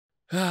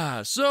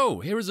So,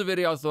 here is a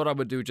video I thought I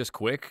would do just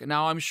quick.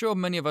 Now, I'm sure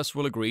many of us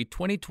will agree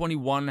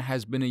 2021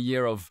 has been a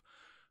year of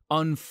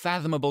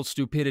unfathomable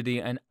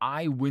stupidity and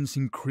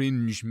eye-wincing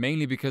cringe,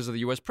 mainly because of the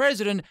US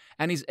president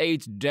and his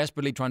aides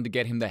desperately trying to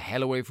get him the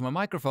hell away from a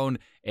microphone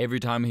every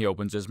time he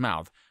opens his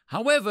mouth.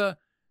 However,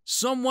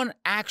 someone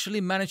actually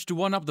managed to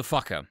one-up the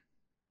fucker.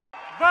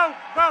 Vote,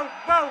 vote,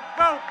 vote,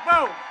 vote,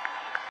 vote!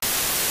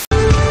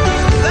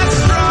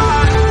 Let's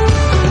try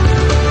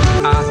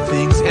our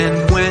things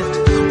and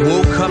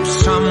woke up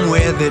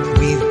somewhere that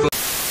we've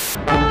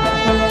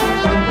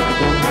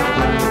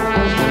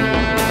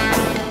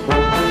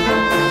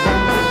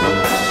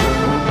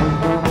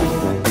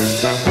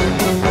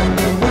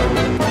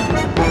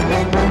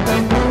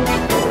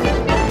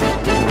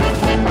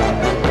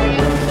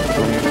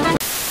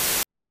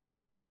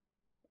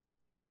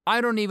I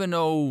don't even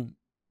know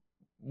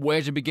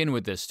where to begin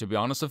with this, to be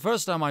honest. The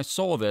first time I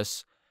saw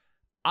this,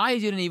 I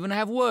didn't even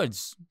have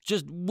words.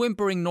 Just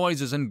whimpering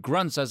noises and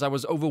grunts as I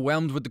was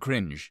overwhelmed with the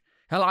cringe.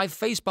 Hell, I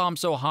facepalmed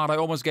so hard I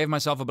almost gave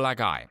myself a black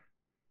eye.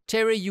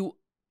 Terry, you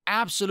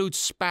absolute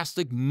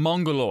spastic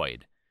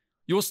mongoloid.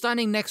 You're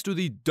standing next to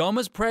the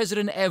dumbest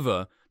president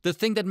ever, the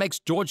thing that makes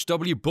George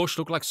W. Bush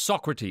look like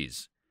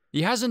Socrates.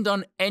 He hasn't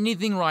done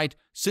anything right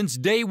since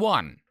day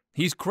one.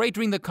 He's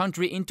cratering the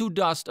country into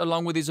dust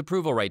along with his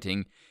approval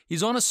rating.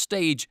 He's on a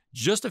stage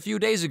just a few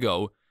days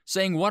ago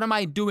saying, "What am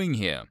I doing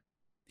here?"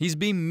 He's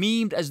being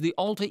memed as the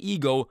alter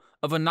ego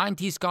of a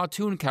 90s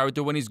cartoon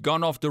character when he's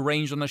gone off the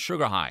range on a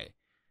sugar high.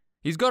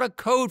 He's got a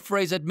code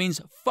phrase that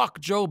means "fuck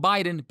Joe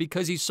Biden"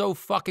 because he's so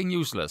fucking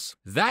useless.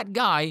 That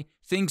guy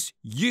thinks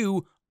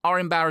you are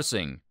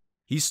embarrassing.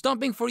 He's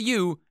stumping for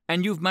you,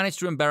 and you've managed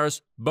to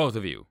embarrass both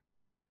of you.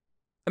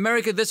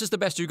 America, this is the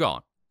best you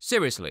got.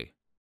 Seriously.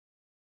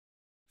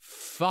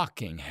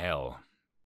 Fucking hell.